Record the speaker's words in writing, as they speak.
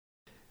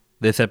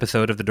This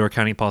episode of the Door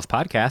County Pulse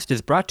podcast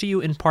is brought to you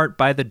in part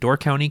by the Door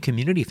County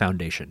Community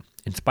Foundation,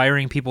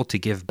 inspiring people to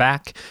give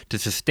back, to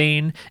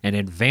sustain, and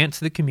advance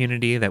the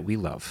community that we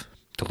love.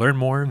 To learn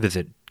more,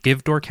 visit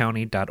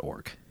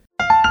givedoorcounty.org.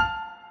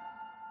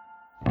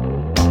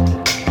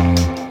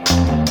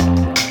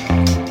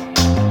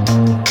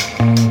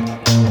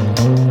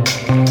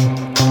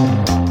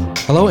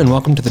 Hello and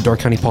welcome to the Door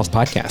County Pulse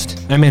podcast.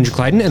 I'm Andrew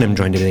Clyden and I'm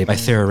joined today by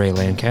Sarah Ray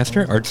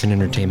Lancaster, Arts and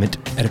Entertainment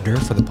Editor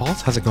for the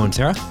Pulse. How's it going,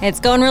 Sarah? It's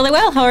going really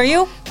well. How are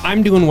you?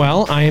 I'm doing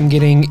well. I am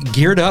getting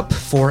geared up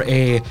for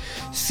a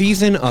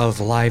season of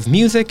live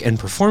music and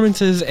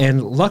performances,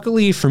 and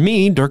luckily for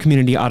me, Door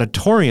Community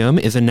Auditorium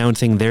is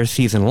announcing their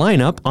season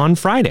lineup on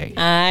Friday.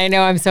 I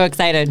know, I'm so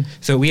excited.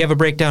 So we have a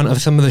breakdown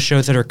of some of the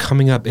shows that are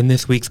coming up in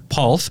this week's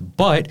Pulse,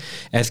 but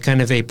as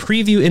kind of a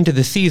preview into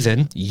the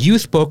season, you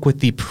spoke with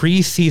the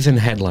preseason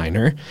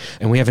headliner,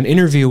 and we have an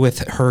interview with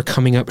her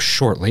coming up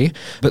shortly.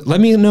 But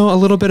let me know a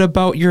little bit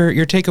about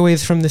your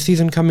takeaways from the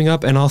season coming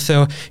up, and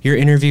also your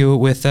interview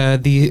with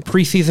the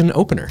preseason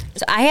opener.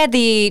 So I had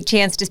the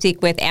chance to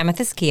speak with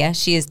Amethyst Kia.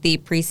 She is the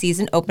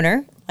preseason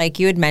opener, like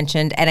you had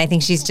mentioned, and I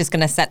think she's just going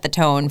to set the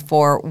tone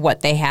for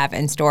what they have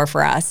in store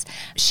for us.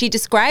 She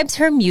describes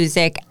her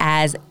music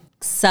as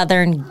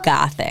Southern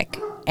Gothic,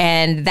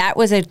 and that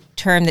was a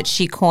term that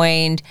she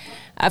coined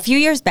a few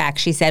years back,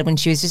 she said, when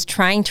she was just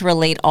trying to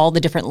relate all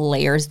the different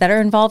layers that are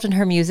involved in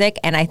her music,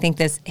 and I think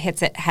this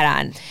hits it head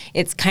on.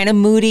 It's kind of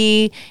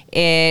moody.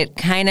 It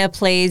kind of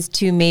plays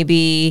to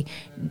maybe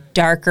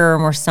darker,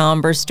 more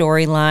somber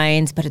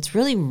storylines, but it's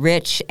really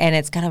rich, and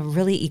it's got a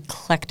really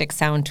eclectic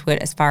sound to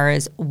it as far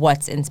as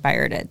what's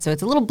inspired it. So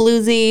it's a little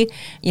bluesy,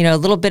 a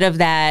little bit of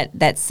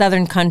that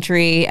Southern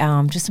country,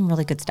 just some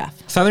really good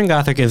stuff. Southern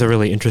Gothic is a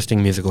really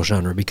interesting musical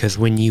genre because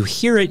when you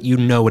hear it, you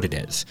know what it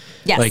is.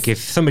 Yes. Like if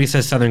somebody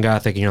says Southern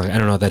Gothic and you're like, I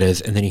don't know what that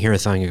is, and then you hear a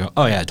song and you go,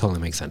 oh yeah, it totally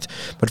makes sense.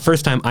 But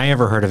first time I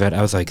ever heard of it,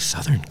 I was like,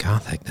 Southern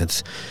Gothic,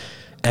 that's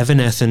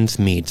Evanescence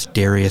meets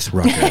Darius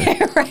Rucker.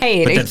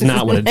 Right. But that's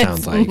not what it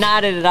sounds like.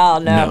 Not at all,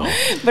 no.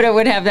 But it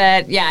would have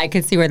that, I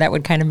could see where that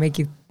would kind of make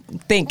you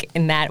think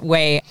in that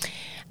way.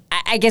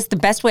 I guess the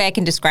best way I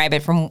can describe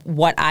it from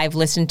what I've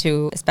listened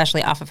to,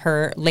 especially off of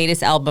her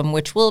latest album,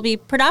 which will be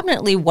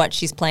predominantly what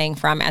she's playing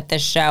from at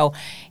this show,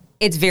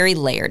 it's very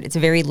layered. It's a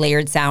very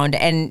layered sound.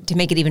 And to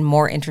make it even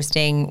more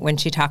interesting, when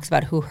she talks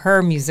about who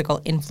her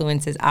musical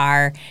influences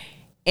are,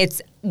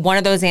 it's one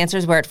of those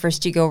answers where at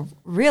first you go,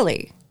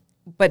 really?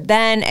 But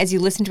then as you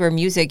listen to her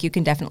music, you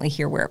can definitely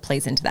hear where it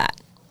plays into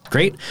that.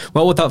 Great.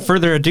 Well, without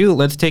further ado,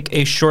 let's take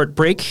a short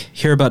break,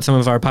 hear about some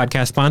of our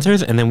podcast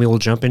sponsors, and then we will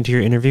jump into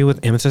your interview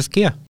with Amethyst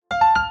Kia.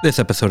 This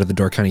episode of the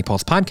Door County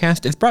Pulse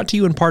podcast is brought to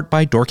you in part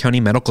by Door County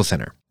Medical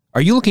Center.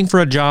 Are you looking for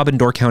a job in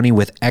Door County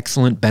with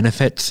excellent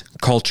benefits,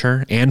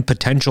 culture, and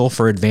potential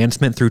for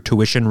advancement through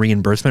tuition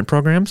reimbursement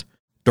programs?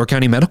 Door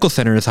County Medical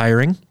Center is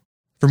hiring.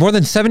 For more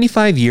than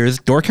 75 years,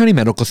 Door County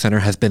Medical Center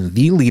has been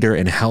the leader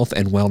in health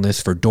and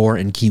wellness for Door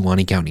and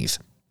Kewaunee counties.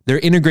 Their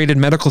integrated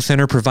medical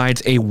center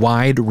provides a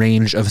wide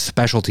range of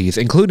specialties,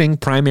 including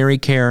primary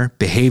care,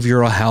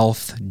 behavioral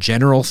health,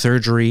 general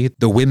surgery,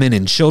 the Women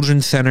and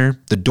Children's Center,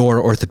 the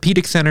Door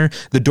Orthopedic Center,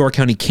 the Door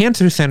County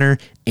Cancer Center,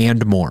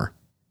 and more.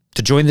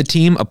 To join the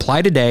team,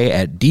 apply today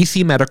at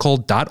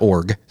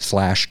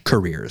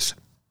dcmedical.org/careers.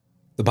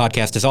 The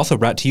podcast is also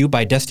brought to you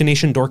by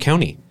Destination Door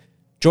County.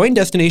 Join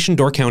Destination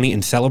Door County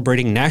in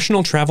celebrating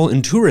National Travel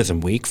and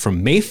Tourism Week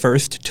from May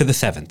 1st to the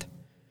 7th.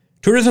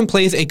 Tourism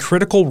plays a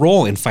critical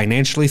role in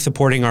financially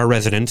supporting our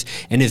residents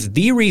and is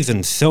the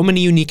reason so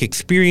many unique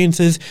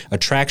experiences,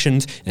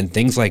 attractions, and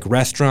things like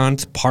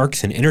restaurants,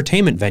 parks, and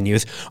entertainment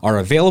venues are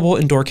available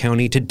in Door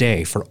County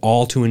today for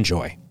all to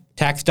enjoy.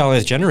 Tax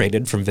dollars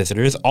generated from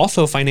visitors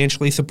also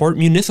financially support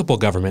municipal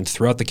governments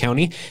throughout the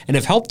county and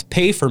have helped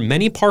pay for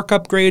many park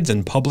upgrades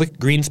and public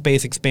green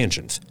space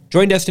expansions.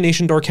 Join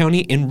Destination Door County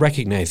in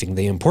recognizing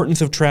the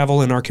importance of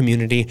travel in our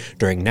community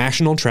during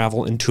National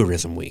Travel and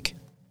Tourism Week.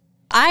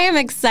 I am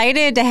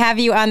excited to have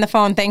you on the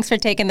phone. Thanks for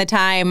taking the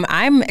time.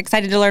 I'm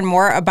excited to learn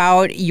more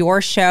about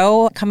your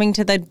show coming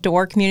to the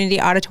Door Community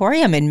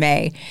Auditorium in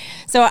May.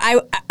 So I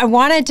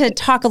wanted to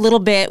talk a little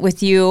bit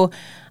with you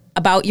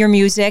about your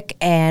music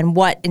and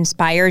what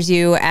inspires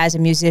you as a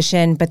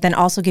musician, but then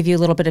also give you a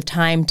little bit of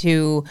time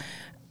to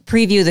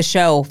preview the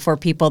show for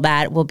people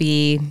that will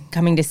be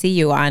coming to see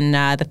you on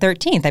the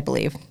 13th, I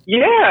believe.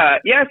 Yes.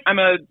 I'm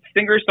a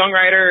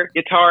singer-songwriter,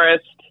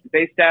 guitarist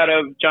based out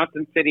of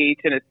Johnson City,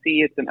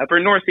 Tennessee. It's in upper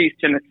northeast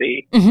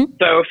Tennessee. Mm-hmm.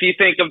 So if you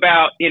think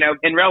about,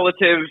 in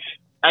relative,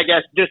 I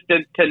guess,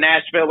 distance to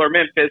Nashville or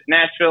Memphis,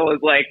 Nashville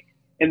is like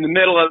in the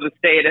middle of the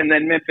state, and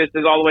then Memphis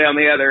is all the way on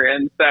the other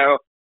end. So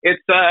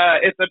it's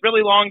a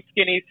really long,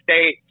 skinny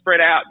state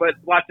spread out, but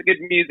lots of good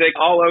music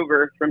all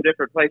over from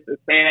different places.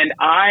 And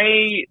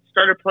I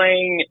started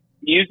playing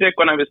music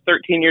when I was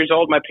 13 years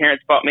old. My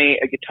parents bought me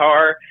a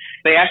guitar.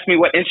 They asked me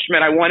what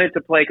instrument I wanted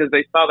to play because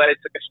they saw that I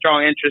took a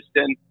strong interest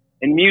in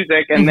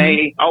music, and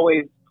they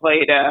always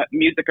played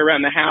music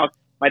around the house.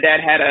 My dad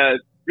had a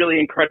really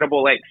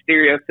incredible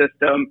stereo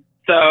system.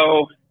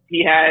 So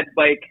he had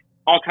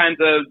all kinds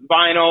of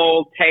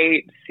vinyl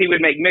tapes. He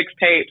would make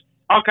mixtapes,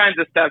 all kinds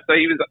of stuff. So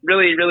he was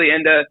really, really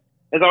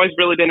has always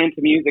really been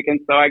into music. And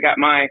so I got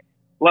my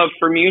love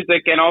for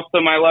music and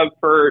also my love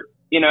for,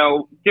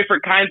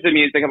 different kinds of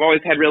music. I've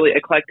always had really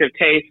eclectic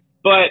taste.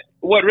 But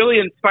what really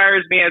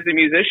inspires me as a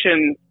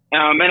musician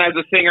and as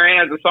a singer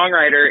and as a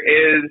songwriter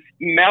is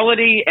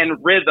melody and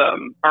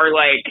rhythm are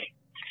like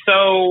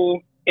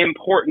so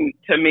important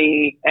to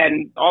me.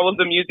 And all of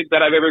the music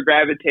that I've ever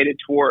gravitated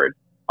towards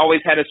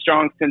always had a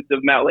strong sense of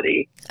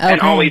melody and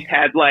always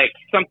had like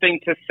something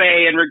to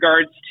say in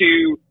regards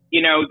to,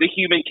 the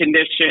human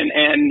condition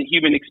and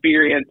human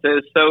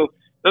experiences. So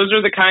those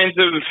are the kinds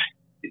of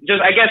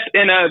just, I guess,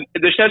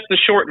 that's the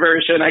short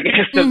version, I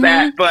guess, of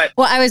that. But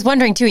well, I was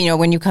wondering too,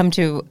 when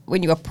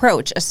you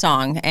approach a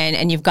song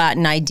and you've got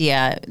an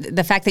idea,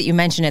 the fact that you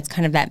mentioned it's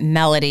kind of that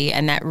melody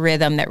and that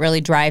rhythm that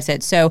really drives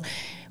it. So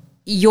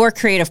your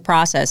creative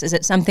process, is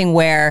it something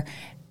where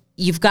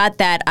you've got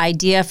that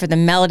idea for the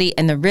melody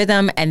and the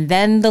rhythm and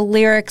then the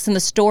lyrics and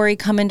the story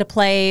come into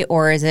play?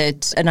 Or is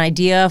it an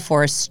idea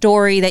for a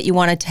story that you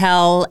want to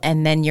tell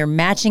and then you're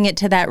matching it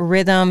to that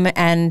rhythm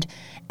and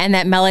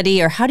that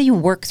melody? Or how do you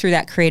work through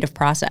that creative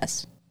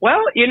process?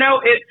 Well,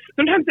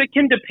 sometimes it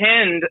can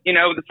depend.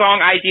 The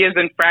song ideas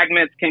and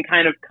fragments can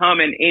kind of come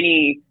in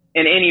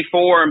any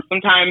form.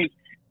 Sometimes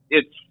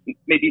it's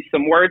maybe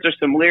some words or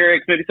some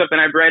lyrics, maybe something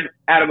I've read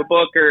out of a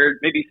book, or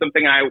maybe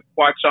something I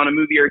watched on a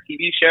movie or a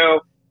TV show.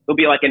 There'll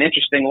be like an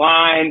interesting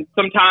line.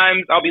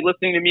 Sometimes I'll be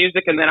listening to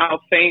music and then I'll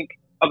think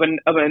of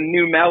a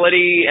new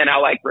melody and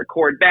I'll like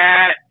record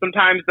that.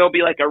 Sometimes there'll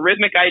be like a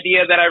rhythmic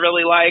idea that I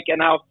really like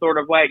and I'll sort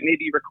of like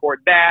maybe record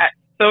that.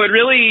 So it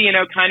really,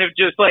 kind of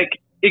just like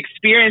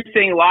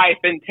experiencing life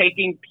and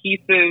taking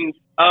pieces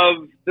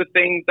of the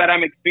things that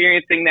I'm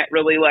experiencing that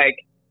really like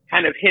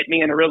kind of hit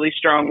me in a really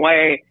strong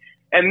way.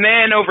 And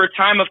then over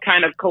time of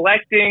kind of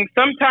collecting,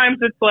 sometimes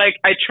it's like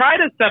I try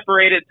to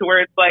separate it to where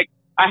it's like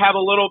I have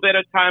a little bit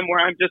of time where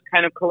I'm just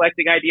kind of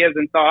collecting ideas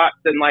and thoughts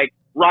and like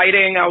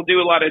writing. I'll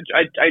do a lot of,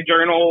 I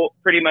journal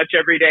pretty much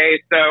every day.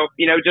 So,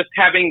 just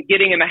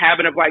getting in the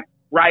habit of like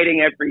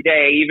writing every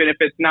day, even if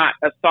it's not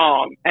a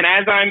song. And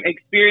as I'm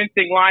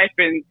experiencing life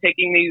and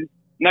taking these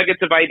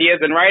nuggets of ideas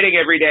and writing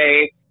every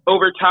day,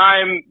 over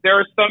time, there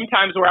are some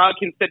times where I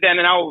can sit down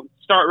and I'll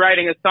start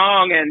writing a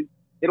song and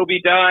it'll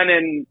be done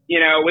and,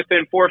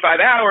 within 4 or 5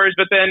 hours.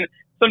 But then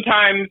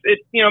sometimes it,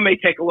 may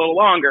take a little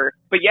longer.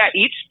 But yeah,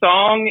 each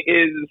song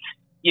is,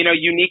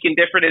 unique and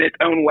different in its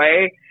own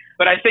way.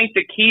 But I think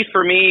the key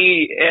for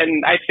me,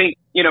 and I think,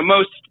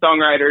 most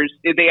songwriters,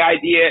 the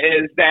idea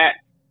is that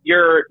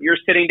you're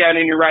sitting down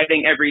and you're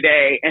writing every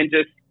day and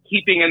just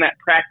keeping in that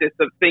practice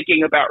of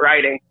thinking about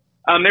writing.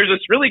 There's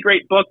this really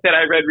great book that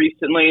I read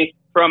recently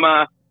from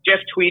Jeff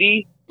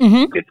Tweedy.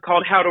 Mm-hmm. It's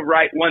called How to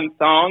Write One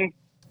Song.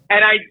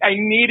 And I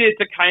needed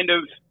to kind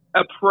of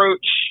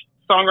approach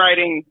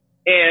songwriting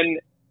in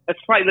a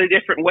slightly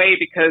different way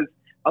because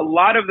a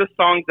lot of the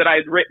songs that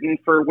I've written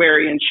for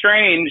Wary and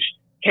Strange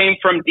came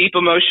from deep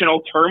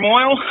emotional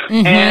turmoil.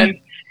 Mm-hmm.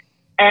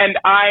 And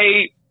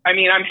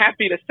I'm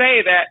happy to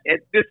say that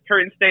at this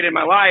current state in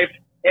my life,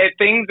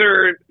 things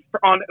are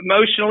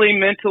emotionally,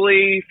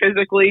 mentally,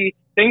 physically,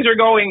 things are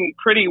going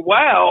pretty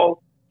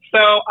well. So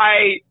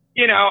I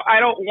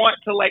don't want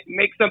to like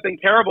make something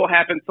terrible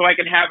happen so I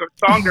can have a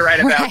song to write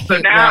about. So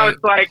now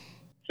it's like,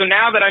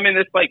 now that I'm in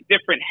this like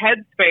different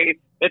headspace,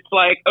 it's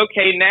like,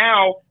 okay,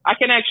 now I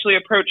can actually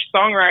approach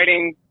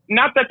songwriting.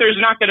 Not that there's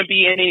not going to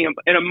be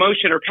an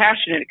emotion or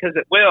passion in it, because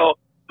it will,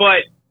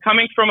 but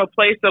coming from a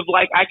place of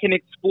like, I can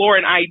explore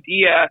an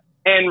idea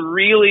and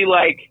really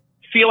like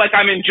feel like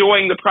I'm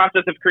enjoying the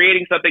process of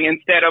creating something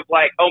instead of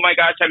like, oh my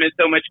gosh, I'm in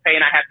so much pain,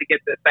 I have to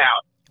get this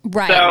out.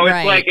 Right. So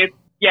it's like,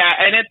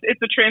 and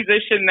it's a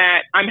transition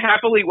that I'm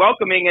happily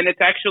welcoming, and it's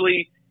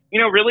actually,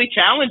 really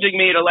challenging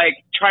me to like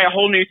try a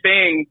whole new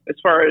thing as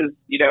far as,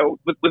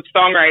 with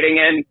songwriting.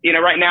 And,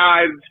 right now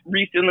I've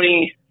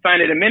recently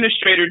signed an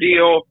administrator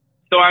deal.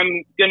 So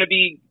I'm going to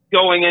be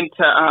going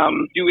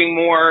into doing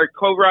more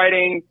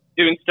co-writing,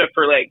 doing stuff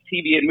for like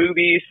TV and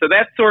movies. So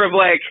that's sort of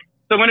like,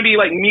 so I'm going to be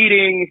like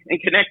meeting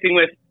and connecting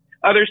with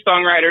other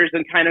songwriters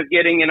and kind of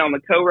getting in on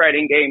the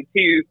co-writing game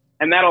too.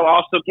 And that'll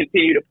also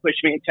continue to push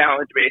me and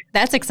challenge me.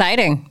 That's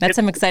exciting. That's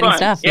some exciting fun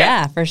stuff.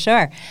 Yeah, for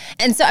sure.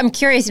 And so I'm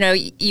curious,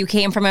 you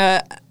came from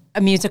a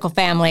musical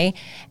family,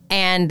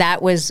 and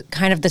that was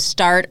kind of the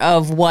start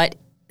of what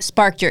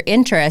sparked your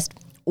interest.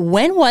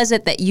 When was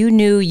it that you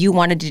knew you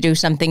wanted to do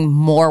something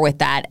more with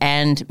that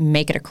and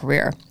make it a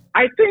career?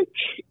 I think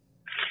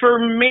for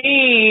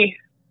me,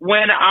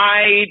 when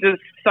I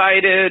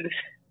decided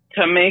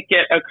to make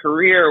it a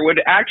career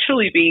would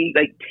actually be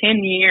like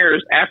 10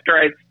 years after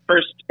I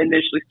first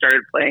initially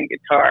started playing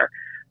guitar.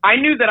 I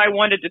knew that I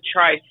wanted to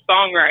try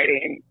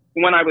songwriting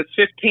when I was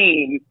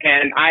 15.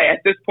 And at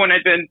this point,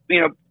 I'd been,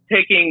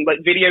 taking like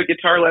video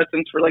guitar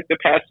lessons for like the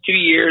past 2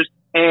 years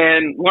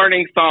and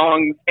learning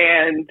songs.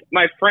 And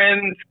my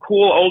friend's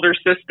cool older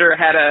sister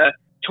had a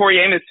Tori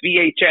Amos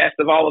VHS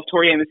of all of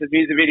Tori Amos's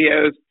music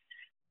videos.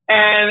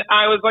 And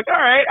I was like, all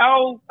right,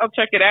 I'll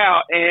check it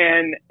out.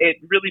 And it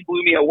really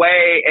blew me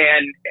away.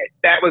 And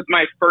that was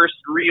my first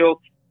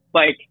real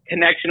like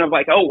connection of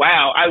like, oh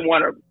wow, I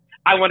want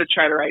to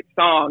try to write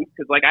songs,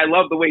 because like I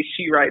love the way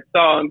she writes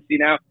songs. You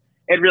know,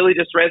 it really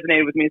just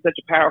resonated with me in such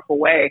a powerful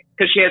way,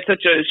 because she had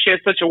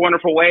such a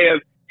wonderful way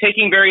of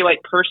taking very like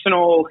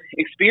personal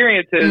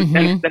experiences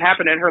and that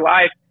happened in her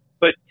life,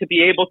 but to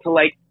be able to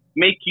like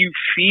make you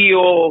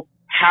feel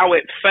how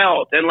it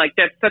felt. And like,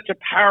 that's such a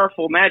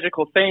powerful,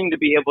 magical thing to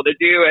be able to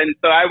do. And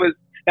so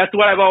that's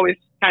what I've always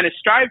kind of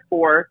strived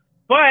for.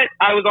 But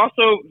I was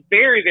also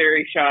very,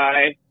 very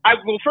shy.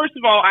 Well, first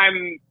of all,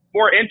 I'm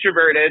more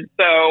introverted.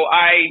 So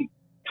I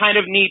kind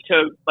of need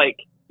to like,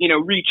 you know,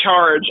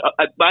 recharge.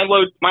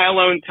 My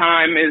alone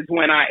time is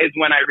when I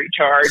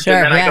recharge, sure,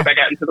 and then yeah. I go back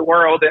out into the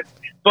world.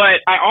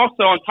 But I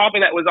also, on top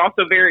of that, was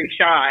also very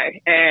shy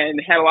and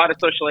had a lot of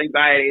social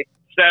anxiety.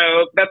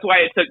 So that's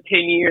why it took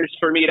 10 years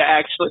for me to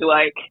actually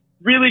like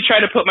really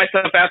try to put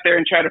myself out there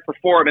and try to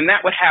perform. And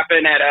that would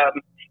happen at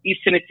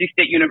East Tennessee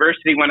State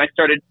University when I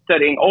started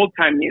studying old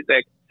time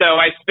music. So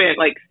I spent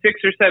like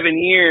 6 or 7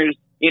 years,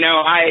 you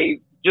know,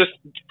 I just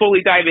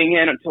fully diving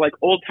into like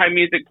old time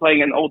music,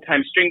 playing an old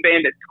time string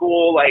band at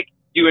school, like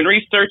doing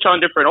research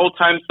on different old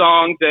time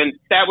songs. And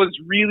that was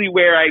really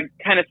where I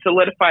kind of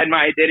solidified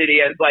my identity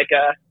as like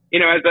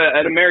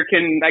an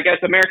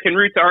American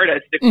roots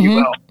artist, if you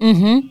will.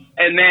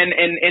 And then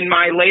in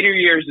my later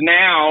years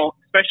now,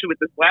 especially with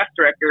this last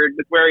record,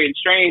 with Wary and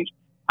Strange,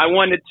 I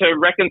wanted to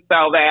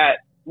reconcile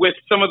that with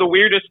some of the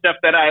weirdest stuff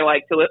that I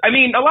like to listen. I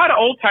mean, a lot of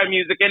old time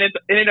music in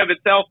and of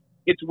itself,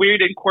 it's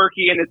weird and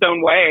quirky in its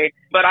own way,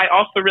 but I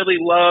also really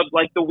loved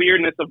like the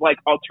weirdness of like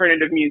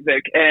alternative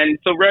music. And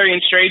so Wary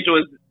and Strange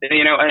was,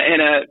 you know,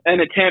 an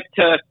attempt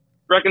to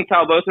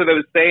reconcile both of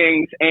those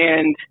things,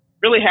 and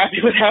really happy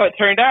with how it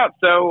turned out.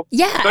 So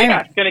yeah, going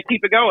to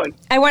keep it going.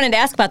 I wanted to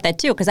ask about that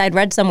too, because I'd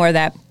read somewhere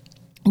that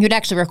you'd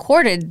actually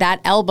recorded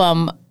that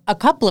album a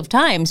couple of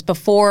times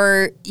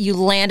before you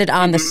landed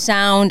on the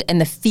sound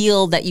and the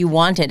feel that you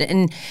wanted.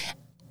 And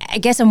I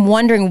guess I'm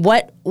wondering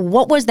what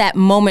was that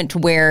moment,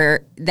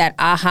 where that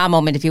aha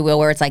moment, if you will,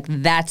 where it's like,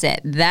 that's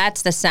it,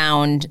 that's the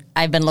sound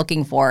I've been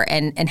looking for,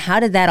 and how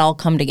did that all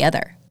come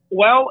together?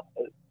 Well,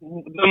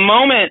 the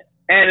moment,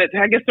 and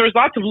I guess there was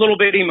lots of little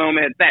bitty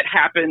moments that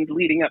happened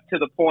leading up to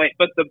the point,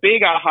 but the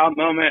big aha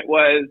moment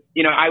was,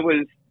 you know, I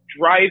was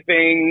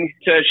driving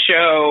to a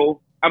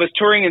show. I was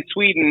touring in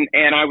Sweden,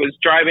 and I was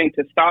driving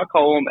to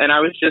Stockholm, and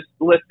I was just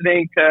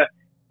listening to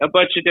a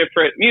bunch of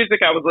different music.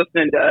 I was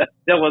listening to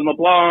Dylan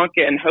LeBlanc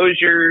and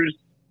Hosier's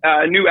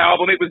new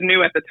album. It was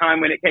new at the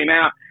time when it came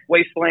out,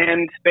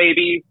 Wasteland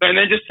Baby, and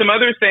then just some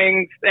other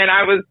things. And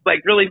I was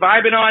like really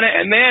vibing on it.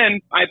 And then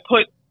I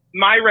put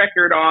my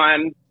record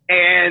on,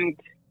 and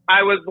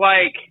I was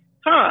like,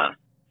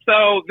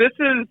 so this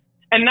is,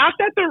 and not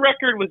that the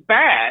record was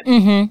bad,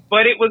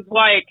 but it was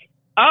like,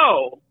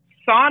 oh,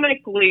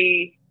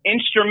 sonically,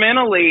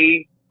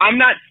 instrumentally, I'm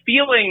not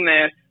feeling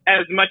this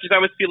as much as I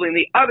was feeling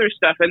the other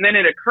stuff. And then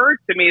it occurred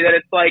to me that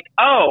it's like,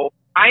 oh,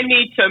 I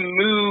need to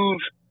move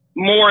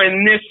more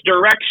in this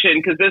direction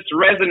because this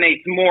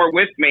resonates more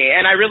with me.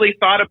 And I really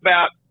thought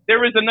about,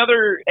 there was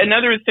another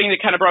thing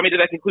that kind of brought me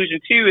to that conclusion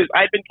too, is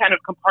I've been kind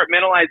of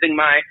compartmentalizing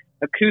my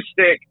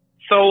acoustic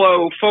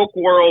solo folk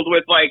world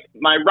with like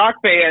my rock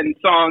band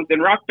songs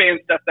and rock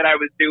band stuff that I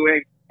was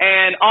doing.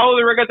 And all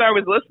of the records I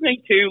was listening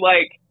to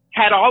like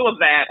had all of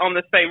that on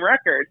the same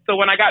record. So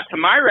when I got to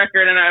my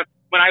record and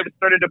when I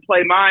started to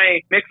play my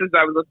mixes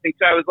I was listening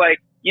to, I was like,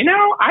 you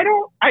know,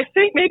 I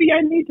think maybe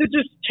I need to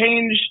just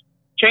change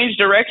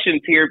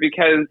directions here,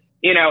 because,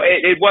 you know,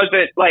 it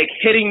wasn't like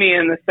hitting me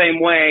in the same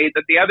way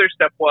that the other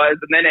stuff was.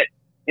 And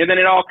then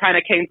it all kind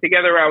of came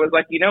together. I was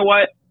like, you know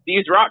what,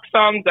 these rock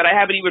songs that I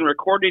haven't even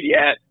recorded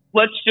yet,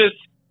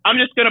 I'm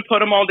just going to put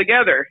them all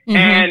together.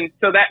 And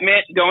so that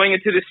meant going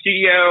into the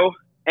studio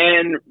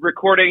and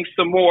recording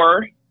some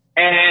more.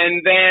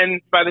 And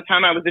then by the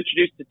time I was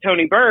introduced to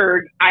Tony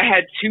Berg, I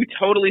had two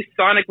totally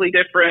sonically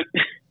different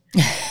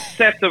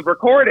sets of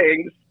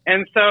recordings.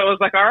 And so I was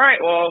like, all right,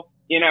 well,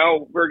 you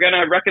know, we're going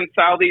to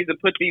reconcile these and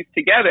put these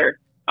together.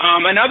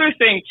 Another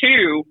thing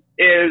too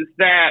is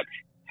that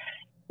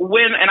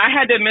and I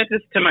had to admit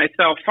this to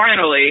myself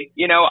finally,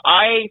 you know,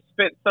 I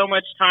spent so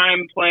much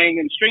time playing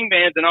in string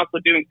bands and also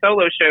doing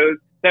solo shows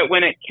that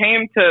when it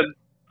came to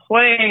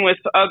playing with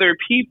other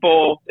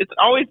people, it's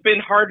always been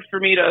hard for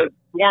me to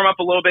warm up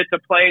a little bit to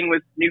playing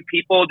with new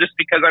people, just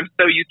because I'm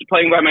so used to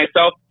playing by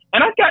myself.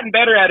 And I've gotten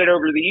better at it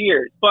over the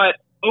years.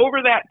 But over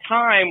that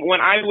time,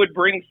 when I would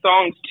bring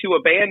songs to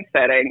a band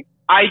setting,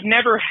 I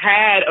never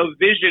had a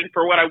vision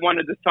for what I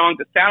wanted the song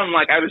to sound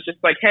like. I was just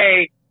like,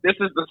 hey, this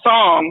is the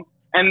song.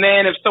 And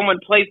then if someone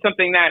played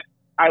something that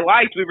I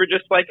liked, we were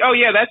just like, oh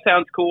yeah, that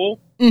sounds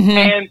cool.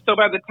 And so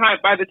by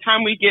the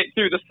time we get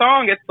through the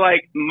song, it's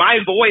like my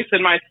voice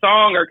and my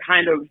song are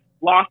kind of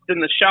lost in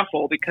the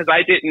shuffle, because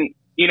I didn't,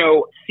 you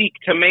know, seek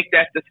to make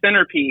that the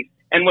centerpiece.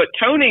 And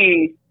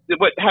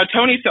how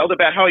Tony felt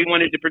about how he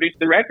wanted to produce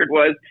the record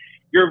was,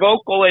 your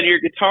vocal and your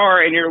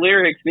guitar and your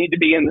lyrics need to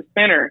be in the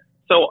center.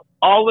 So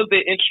all of the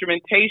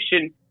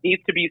instrumentation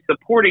needs to be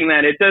supporting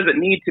that. It doesn't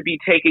need to be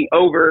taking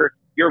over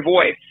your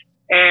voice.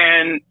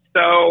 And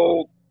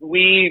so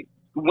we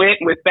went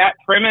with that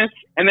premise.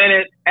 And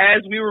then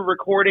as we were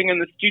recording in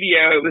the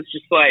studio, it was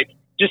just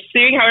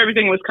seeing how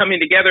everything was coming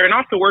together, and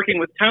also working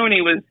with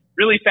Tony was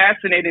really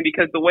fascinating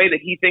because the way that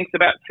he thinks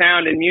about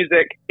sound and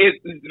music is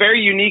very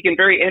unique and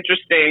very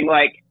interesting.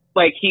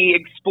 Like he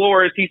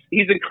explores,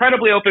 he's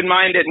incredibly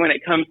open-minded when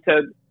it comes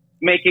to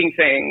making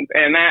things.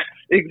 And that's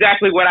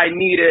exactly what I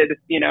needed,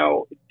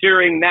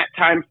 during that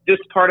time, this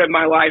part of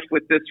my life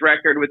with this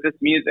record, with this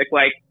music.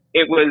 Like,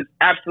 it was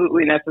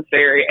absolutely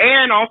necessary.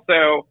 And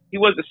also, he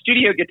was a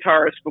studio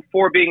guitarist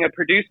before being a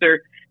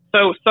producer.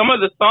 So some of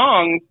the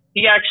songs,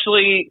 he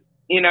actually,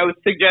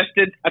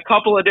 suggested a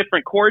couple of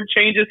different chord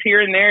changes here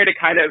and there to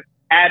kind of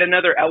add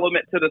another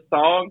element to the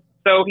song.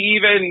 So he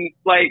even,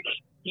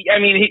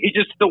 he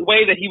just the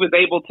way that he was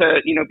able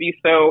to, be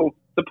so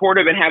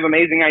supportive and have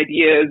amazing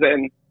ideas,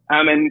 and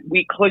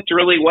we clicked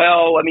really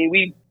well. I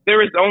mean, there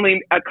was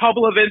only a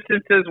couple of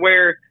instances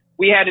where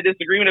we had a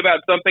disagreement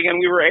about something and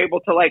we were able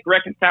to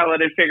reconcile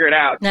it and figure it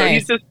out. Nice. So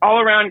he's just all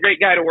around great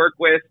guy to work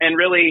with, and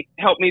really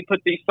helped me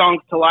put these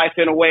songs to life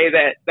in a way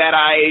that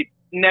I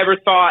never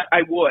thought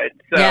I would.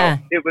 So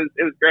it was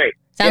great.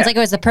 Sounds like it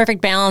was the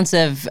perfect balance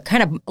of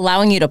kind of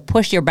allowing you to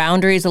push your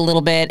boundaries a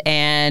little bit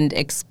and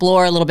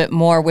explore a little bit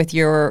more with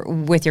your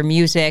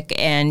music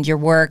and your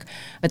work,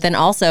 but then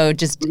also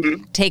just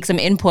take some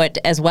input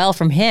as well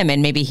from him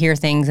and maybe hear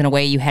things in a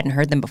way you hadn't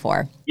heard them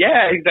before.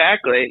 Yeah,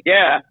 exactly.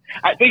 Yeah.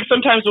 I think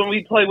sometimes when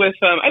we play with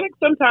I think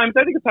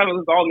it's time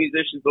with all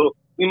musicians,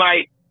 we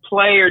might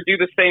play or do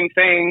the same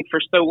thing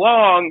for so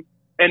long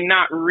and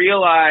not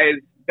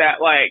realize that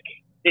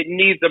it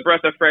needs a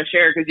breath of fresh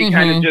air, because you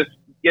kind of just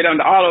get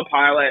onto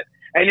autopilot,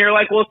 and you're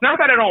like, well, it's not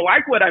that I don't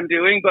like what I'm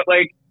doing, but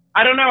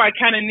I don't know, I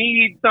kind of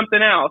need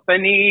something else. I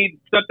need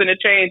something to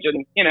change,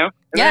 and so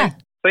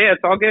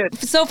it's all good.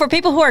 So for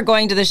people who are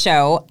going to the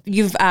show,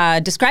 you've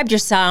described your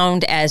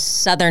sound as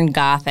Southern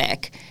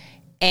Gothic,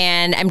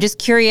 and I'm just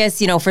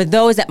curious, for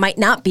those that might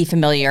not be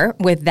familiar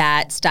with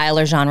that style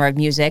or genre of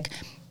music,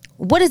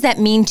 what does that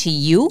mean to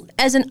you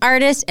as an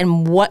artist,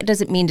 and what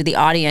does it mean to the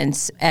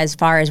audience as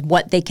far as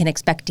what they can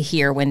expect to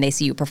hear when they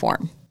see you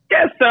perform?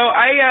 Yeah, so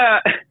I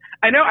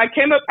know I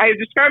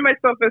described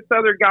myself as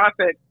Southern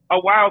Gothic a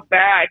while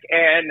back,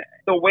 and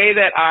the way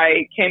that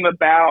I came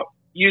about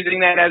using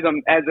that as a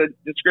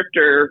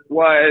descriptor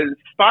was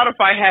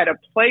Spotify had a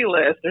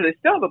playlist, or they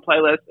still have a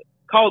playlist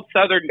called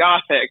Southern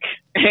Gothic,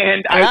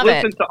 and I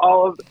listened to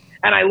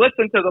I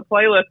listened to the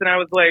playlist, and I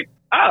was like,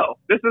 oh,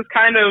 this is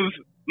kind of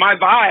my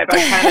vibe.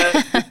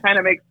 This kind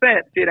of makes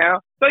sense,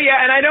 So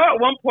yeah, and I know at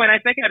one point I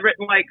think I'd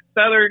written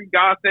Southern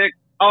Gothic,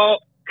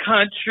 alt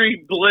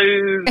country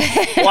blues,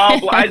 blah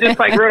blah. I just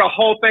wrote a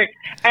whole thing,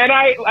 and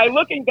I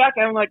looking back,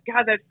 I'm like,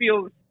 God, that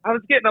feels. I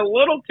was getting a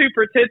little too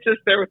pretentious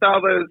there with all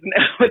of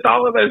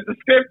those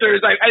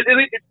descriptors.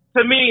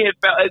 To me, it's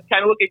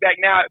kind of looking back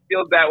now, it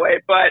feels that way.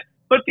 But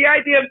the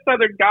idea of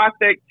Southern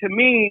Gothic, to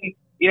me,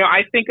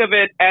 I think of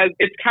it as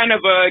it's kind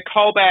of a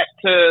callback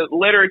to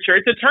literature.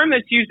 It's a term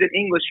that's used in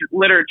English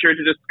literature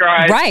to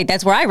describe. Right,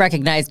 that's where I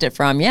recognized it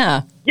from.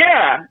 Yeah.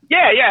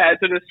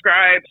 To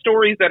describe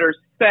stories that are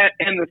set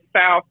in the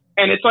South,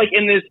 and it's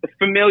in this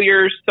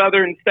familiar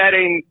Southern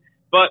setting,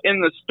 but in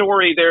the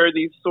story there are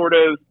these sort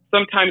of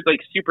sometimes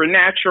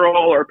supernatural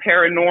or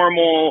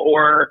paranormal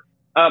or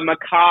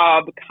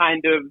macabre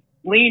kind of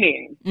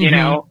leaning,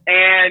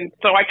 and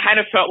so I kind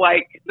of felt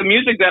like the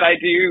music that I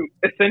do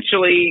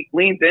essentially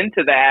leans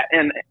into that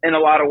in a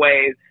lot of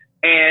ways.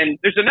 And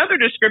there's another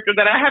descriptor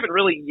that I haven't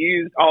really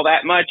used all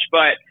that much,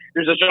 but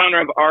there's a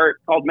genre of art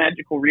called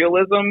magical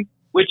realism,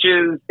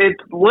 it's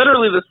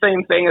literally the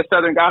same thing as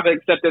Southern Gothic,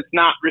 except it's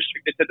not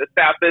restricted to the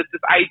South. It's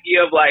this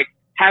idea of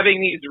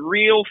having these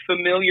real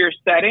familiar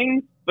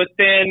settings, but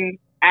then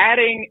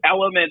adding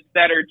elements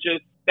that are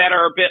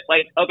a bit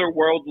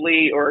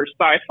otherworldly or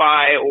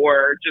sci-fi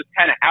or just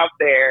kind of out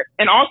there.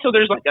 And also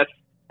there's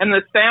and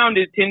the sound,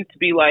 it tends to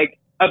be a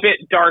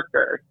bit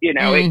darker, it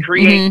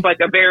creates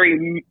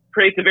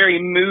creates a very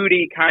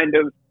moody kind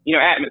of,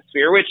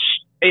 atmosphere, which,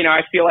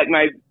 I feel like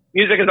my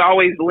music has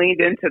always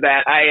leaned into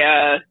that.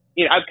 I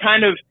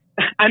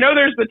know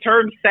there's the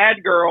term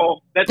sad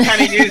girl that's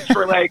kind of used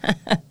for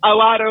a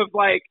lot of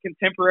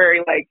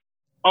contemporary,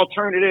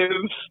 alternative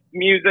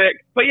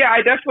music. But yeah, I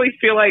definitely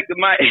feel like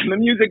my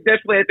music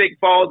definitely, I think,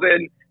 falls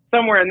in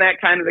somewhere in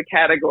that kind of the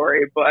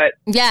category. But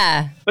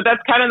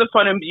that's kind of the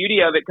fun and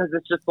beauty of it, because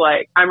it's just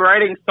I'm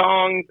writing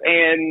songs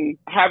and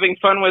having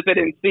fun with it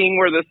and seeing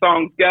where the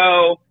songs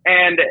go.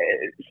 And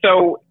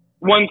so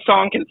one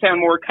song can sound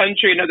more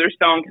country, another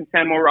song can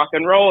sound more rock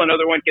and roll,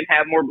 another one can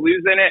have more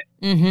blues in it.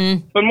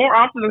 Mm-hmm. But more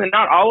often than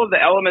not, all of the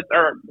elements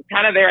are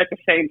kind of there at the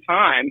same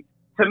time.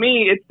 To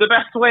me, it's the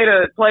best way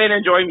to play and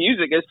enjoy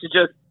music is to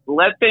just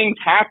let things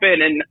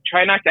happen and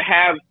try not to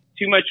have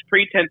too much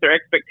pretense or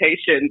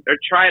expectations, or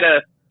try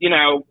to,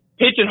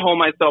 pigeonhole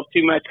myself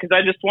too much, because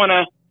I just want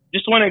to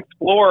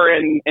explore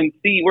and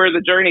see where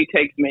the journey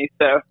takes me.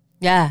 So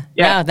Yeah.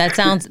 No, that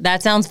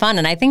sounds fun.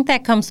 And I think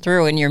that comes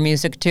through in your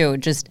music too.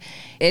 Just,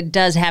 it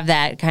does have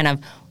that kind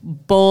of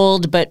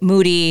bold but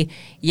moody,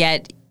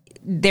 yet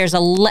there's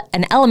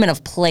an element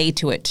of play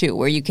to it too,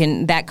 where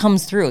that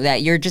comes through,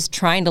 that you're just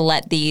trying to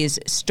let these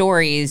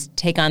stories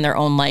take on their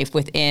own life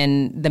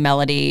within the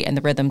melody and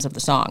the rhythms of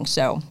the song.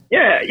 So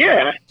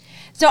yeah.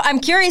 So I'm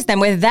curious then,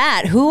 with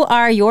that, who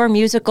are your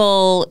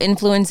musical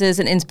influences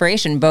and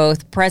inspiration,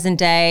 both present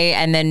day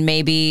and then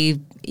maybe,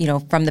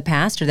 from the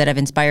past, or that have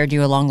inspired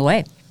you along the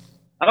way?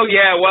 Oh,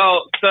 yeah.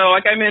 Well, so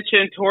like I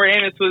mentioned, Tori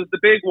Amos was the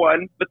big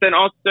one, but then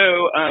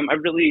also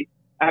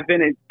I've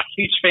been a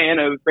huge fan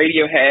of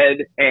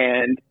Radiohead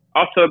and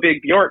also a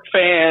big Bjork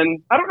fan.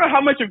 I don't know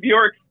how much of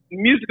Bjork's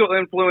musical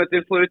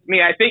influenced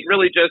me. I think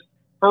really just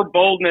her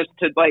boldness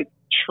to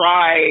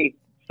try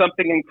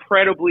something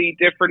incredibly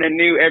different and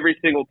new every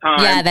single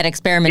time. Yeah, that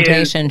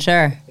experimentation,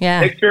 sure.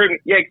 Yeah.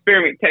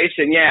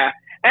 Experimentation, yeah.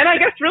 And I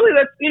guess really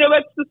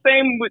that's the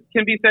same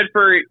can be said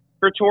for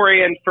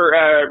Tori and for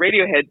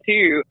Radiohead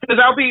too. Because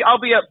I'll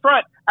be up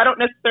front. I don't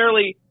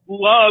necessarily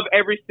love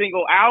every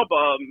single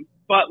album,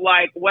 but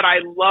what I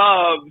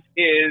love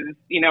is,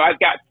 I've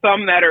got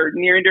some that are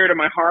near and dear to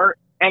my heart.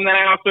 And then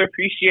I also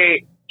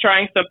appreciate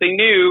trying something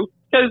new,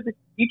 because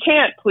you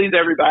can't please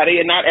everybody,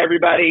 and not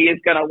everybody is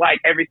going to like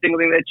every single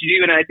thing that you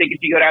do. And I think if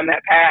you go down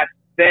that path,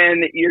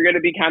 then you're going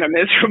to be kind of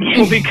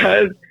miserable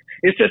because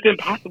it's just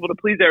impossible to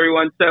please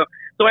everyone. So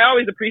I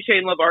always appreciate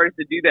and love artists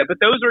that do that. But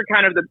those were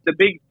kind of the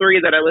big three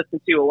that I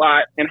listened to a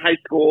lot in high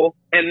school.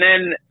 And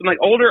then some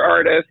older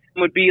artists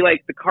would be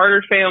the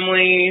Carter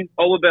Family,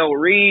 Ola Belle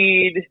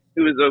Reed,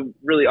 who was a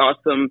really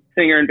awesome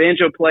singer and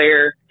banjo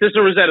player,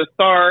 Sister Rosetta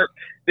Tharpe,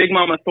 Big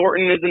Mama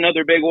Thornton is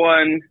another big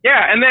one.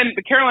 Yeah, and then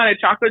the Carolina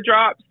Chocolate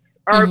Drops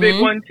are a big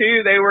one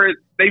too. They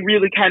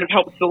really kind of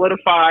helped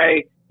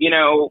solidify,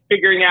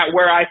 figuring out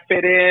where I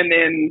fit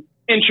in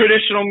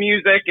traditional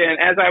music. And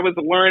as I was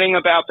learning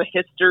about the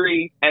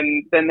history,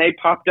 and then they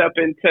popped up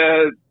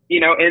into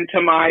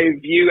my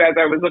view as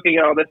I was looking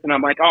at all this, and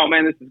I'm like, oh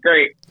man, this is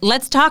great.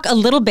 Let's talk a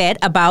little bit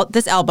about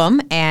this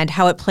album and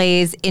how it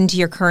plays into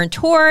your current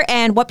tour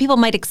and what people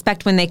might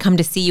expect when they come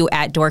to see you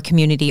at Door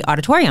Community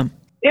Auditorium.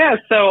 Yeah,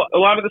 so a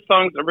lot of the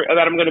songs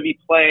that I'm going to be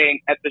playing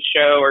at the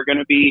show are going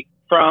to be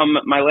from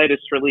my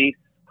latest release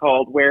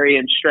called Wary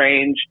and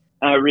Strange.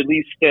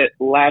 Released it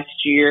last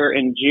year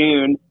in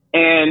June.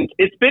 And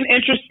it's been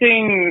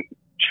interesting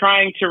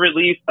trying to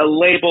release a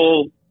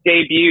label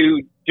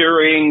debut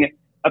during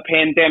a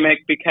pandemic,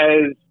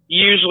 because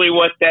usually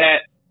what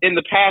that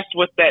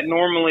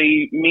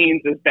normally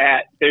means is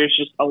that there's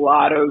just a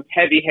lot of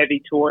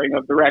heavy touring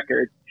of the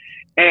record.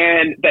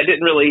 And that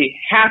didn't really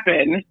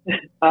happen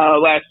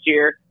last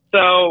year.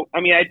 So,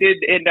 I did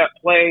end up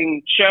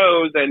playing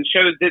shows, and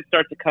shows did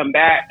start to come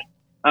back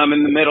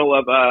in the middle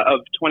of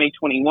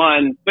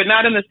 2021, but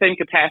not in the same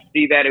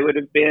capacity that it would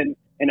have been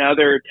in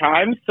other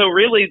times. So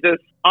really this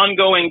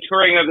ongoing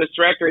touring of this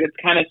record, it's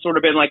kind of sort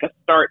of been like a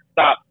start,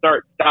 stop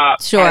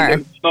sure. kind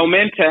of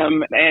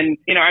momentum. And,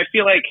 I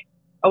feel like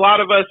a lot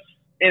of us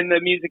in the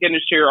music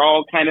industry are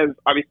all kind of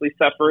obviously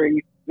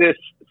suffering this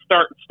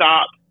start,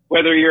 stop,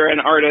 whether you're an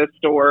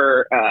artist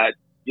or a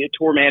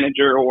tour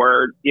manager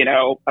or,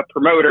 a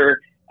promoter.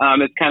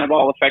 It's kind of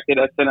all affected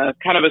us in a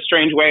kind of a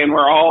strange way. And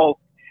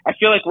I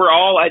feel like we're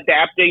all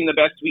adapting the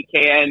best we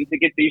can to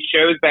get these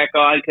shows back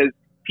on, because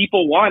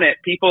people want it.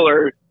 People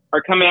are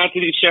coming out to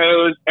these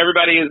shows.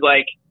 Everybody is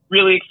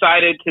really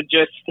excited to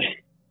just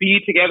be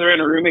together in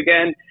a room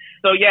again.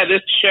 So yeah,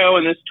 this show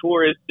and this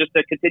tour is just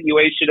a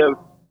continuation of,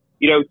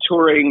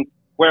 touring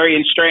Wary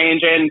and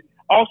Strange. And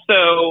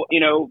also,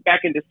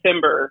 back in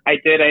December, I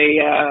did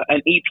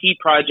an EP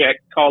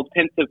project called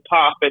Pensive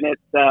Pop, and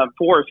it's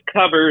 4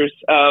 covers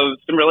of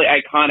some really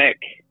iconic,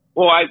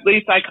 well, at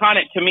least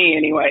iconic to me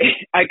anyway,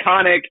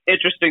 iconic,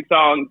 interesting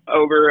songs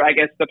over, I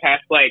guess, the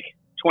past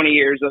 20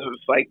 years of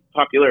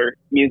popular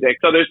music.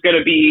 So I'm going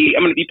to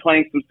be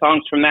playing some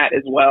songs from that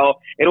as well.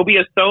 It'll be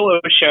a solo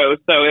show,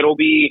 so it'll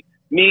be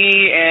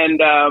me and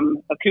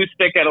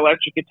acoustic and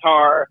electric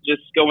guitar,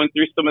 just going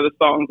through some of the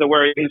songs of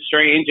Wary and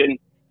Strange,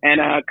 and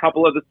a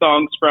couple of the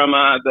songs from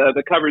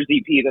the covers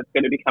EP that's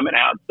going to be coming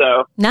out.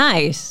 So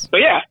nice. So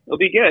yeah, it'll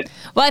be good.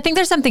 Well, I think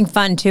there's something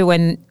fun too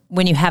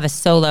when you have a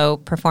solo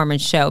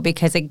performance show,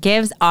 because it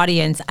gives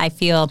audience, I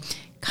feel,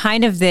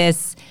 kind of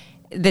this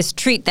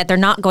treat that they're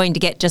not going to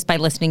get just by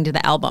listening to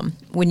the album.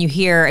 When you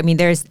hear,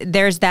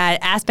 there's that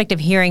aspect of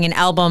hearing an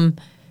album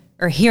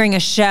or hearing a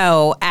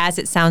show as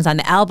it sounds on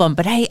the album.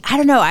 But I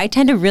don't know, I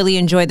tend to really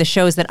enjoy the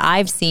shows that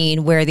I've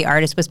seen where the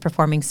artist was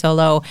performing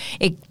solo.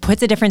 It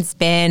puts a different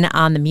spin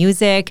on the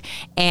music,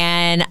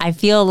 and I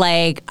feel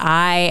like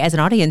I, as an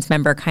audience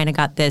member, kind of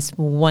got this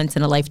once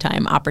in a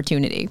lifetime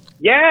opportunity.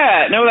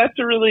 Yeah, no, that's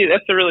a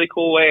really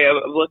cool way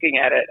of looking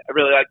at it. I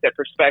really like that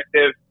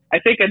perspective. I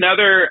think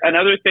another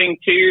thing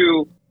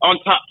too, on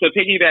top, to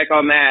piggyback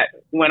on that,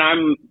 when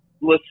I'm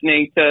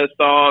listening to a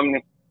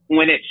song,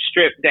 when it's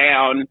stripped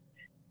down,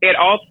 it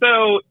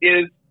also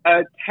is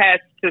a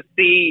test to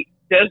see,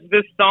 does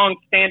this song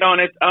stand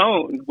on its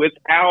own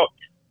without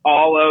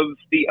all of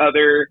the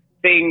other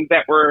things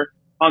that were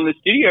on the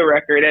studio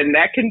record. And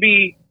that can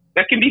be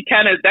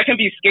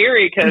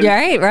scary because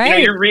right.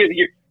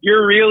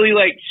 You're really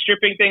like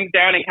stripping things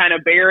down and kind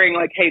of bearing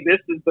like, hey, this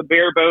is the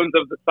bare bones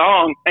of the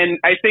song. And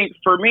I think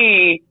for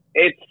me,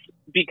 it's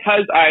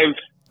because I've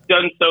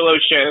done solo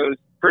shows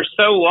for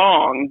so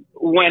long.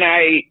 When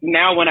I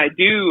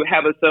do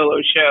have a solo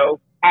show,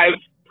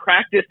 I've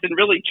practiced and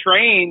really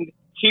trained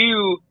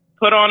to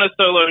put on a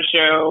solo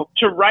show,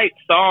 to write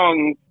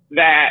songs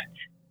that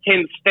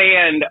can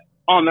stand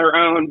on their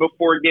own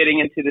before getting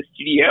into the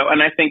studio.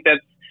 And I think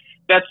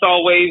that's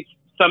always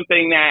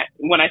something that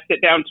when I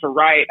sit down to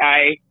write,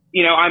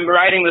 I'm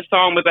writing the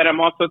song, but then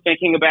I'm also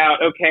thinking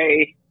about,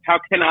 okay,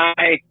 what can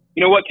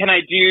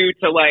I do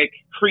to like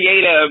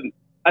create a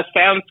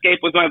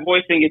soundscape with my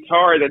voice and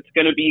guitar that's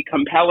going to be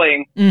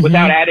compelling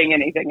without adding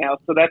anything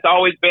else. So that's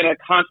always been a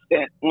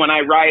constant when I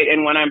write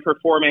and when I'm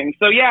performing.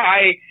 So yeah,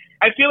 I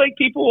feel like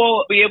people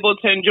will be able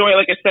to enjoy,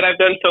 like I said, I've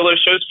done solo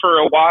shows for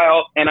a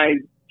while and I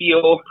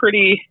feel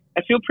pretty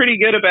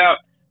good about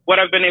what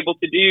I've been able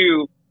to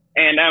do.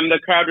 And the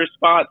crowd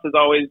response has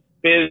always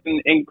been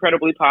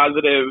incredibly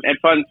positive and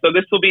fun. So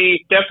this will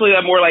be definitely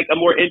a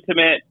more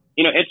intimate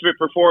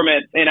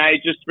performance. And I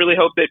just really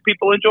hope that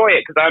people enjoy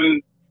it because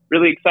I'm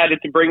really excited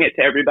to bring it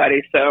to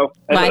everybody. So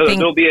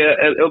it'll be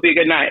a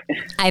good night.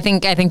 I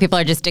think people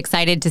are just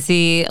excited to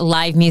see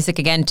live music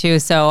again too.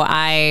 So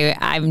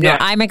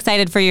I'm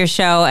excited for your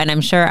show, and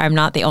I'm sure I'm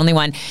not the only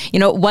one.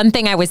 One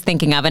thing I was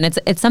thinking of, and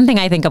it's something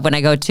I think of when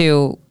I go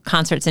to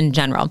concerts in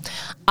general.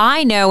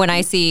 I know when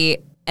I see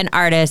an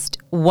artist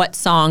what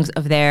songs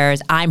of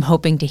theirs I'm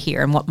hoping to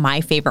hear and what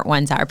my favorite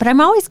ones are. But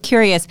I'm always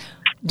curious,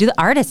 do the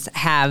artists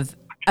have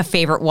a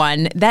favorite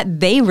one that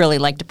they really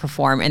like to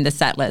perform in the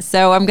set list?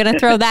 So I'm going to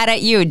throw that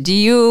at you. Do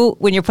you,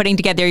 when you're putting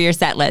together your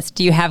set list,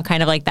 do you have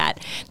kind of like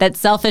that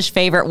selfish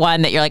favorite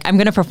one that you're like, I'm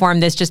going to perform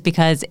this just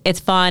because it's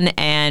fun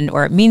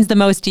or it means the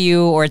most to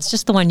you, or it's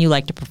just the one you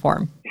like to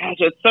perform? Gosh,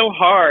 it's so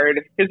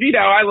hard because,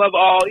 I love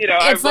all,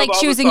 it's like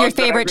choosing your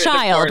favorite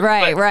child.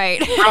 Right. Right.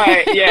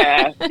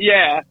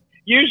 Yeah.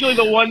 Usually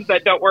the ones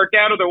that don't work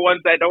out are the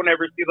ones that don't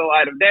ever see the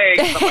light of day.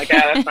 I'm like,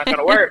 that's not going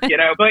to work,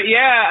 But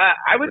yeah,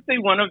 I would say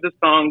one of the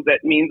songs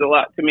that means a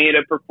lot to me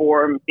to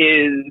perform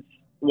is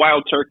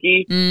Wild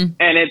Turkey.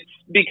 And it's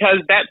because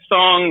that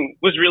song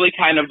was really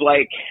kind of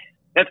like,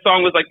 that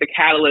song was like the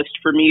catalyst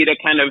for me to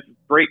kind of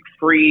break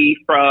free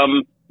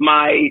from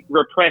my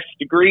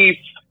repressed grief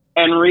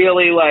and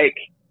really like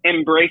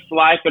embrace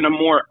life in a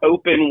more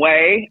open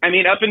way. I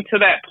mean, up until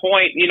that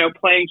point,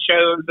 playing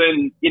shows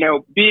and,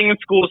 being in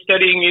school,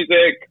 studying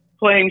music,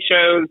 playing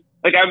shows,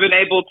 like I've been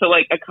able to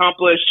like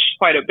accomplish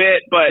quite a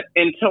bit. But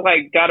until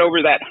I got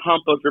over that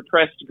hump of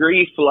repressed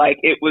grief, like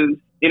it was,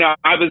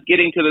 I was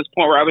getting to this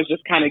point where I was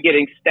just kind of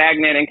getting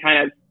stagnant and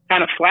kind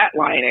of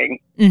flatlining.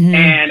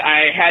 And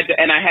I had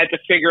to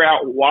figure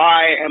out,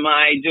 why am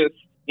I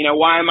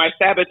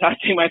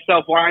sabotaging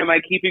myself? Why am I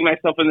keeping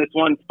myself in this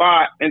one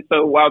spot? And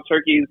so Wild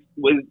Turkeys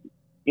was,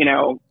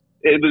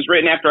 it was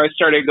written after I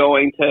started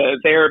going to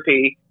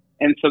therapy.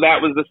 And so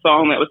that was the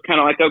song that was kind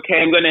of like,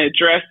 okay, I'm going to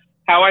address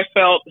how I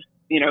felt,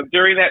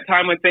 during that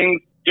time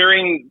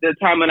during the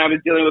time when I was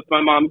dealing with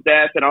my mom's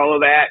death and all of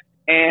that,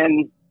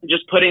 and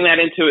just putting that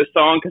into a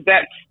song. Cause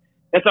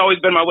that's always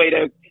been my way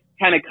to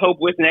kind of cope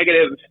with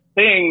negative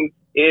things,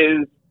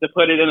 is to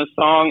put it in a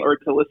song or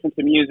to listen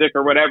to music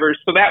or whatever.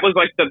 So that was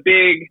like the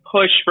big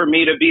push for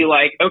me to be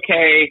like,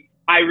 okay,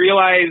 I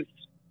realized,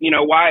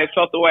 why I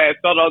felt the way I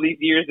felt all these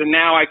years. And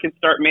now I can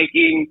start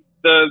making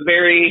the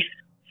very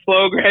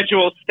slow,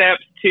 gradual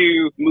steps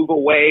to move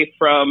away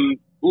from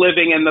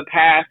living in the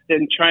past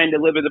and trying to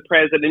live in the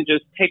present and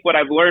just take what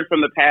I've learned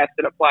from the past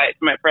and apply it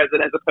to my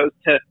present as opposed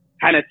to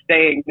kind of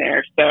staying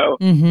there. So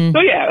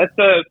yeah,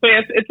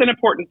 it's an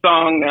important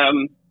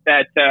song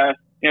that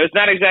it's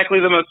not exactly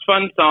the most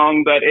fun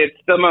song, but it's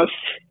the most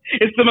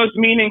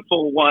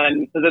meaningful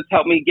one because it's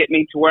helped me get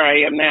me to where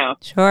I am now.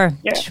 Sure.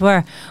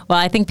 Well,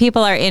 I think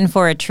people are in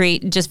for a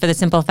treat just for the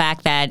simple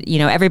fact that,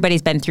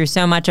 everybody's been through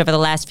so much over the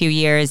last few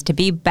years. To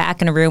be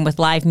back in a room with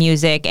live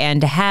music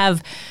and to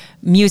have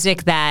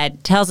music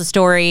that tells a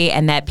story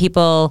and that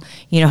people,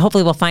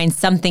 hopefully will find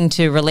something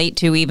to relate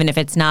to, even if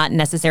it's not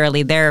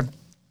necessarily their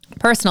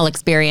personal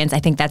experience. I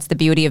think that's the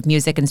beauty of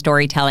music and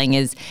storytelling,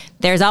 is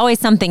there's always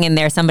something in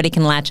there somebody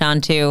can latch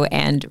onto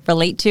and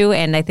relate to,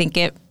 and I think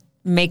it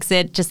makes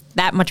it just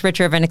that much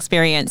richer of an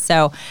experience.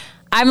 So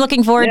I'm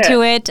looking forward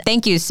to it.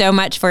 Thank you so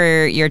much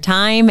for your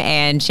time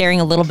and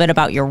sharing a little bit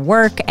about your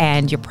work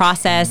and your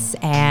process,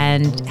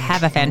 and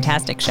have a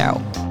fantastic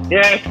show.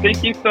 Yes,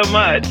 thank you so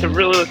much. I'm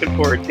really looking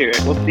forward to it.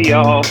 We'll see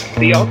y'all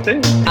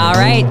soon. All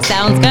right,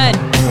 sounds good.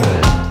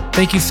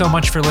 Thank you so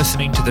much for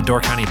listening to the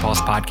Door County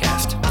Pulse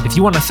podcast. If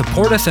you want to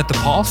support us at The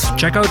Pulse,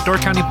 check out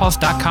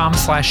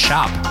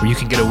doorcountypulse.com/shop, where you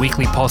can get a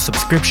weekly Pulse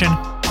subscription,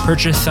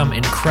 purchase some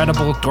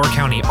incredible Door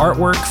County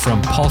artwork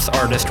from Pulse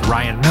artist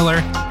Ryan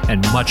Miller,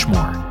 and much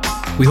more.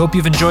 We hope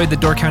you've enjoyed the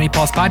Door County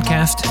Pulse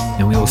podcast,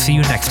 and we will see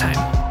you next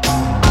time.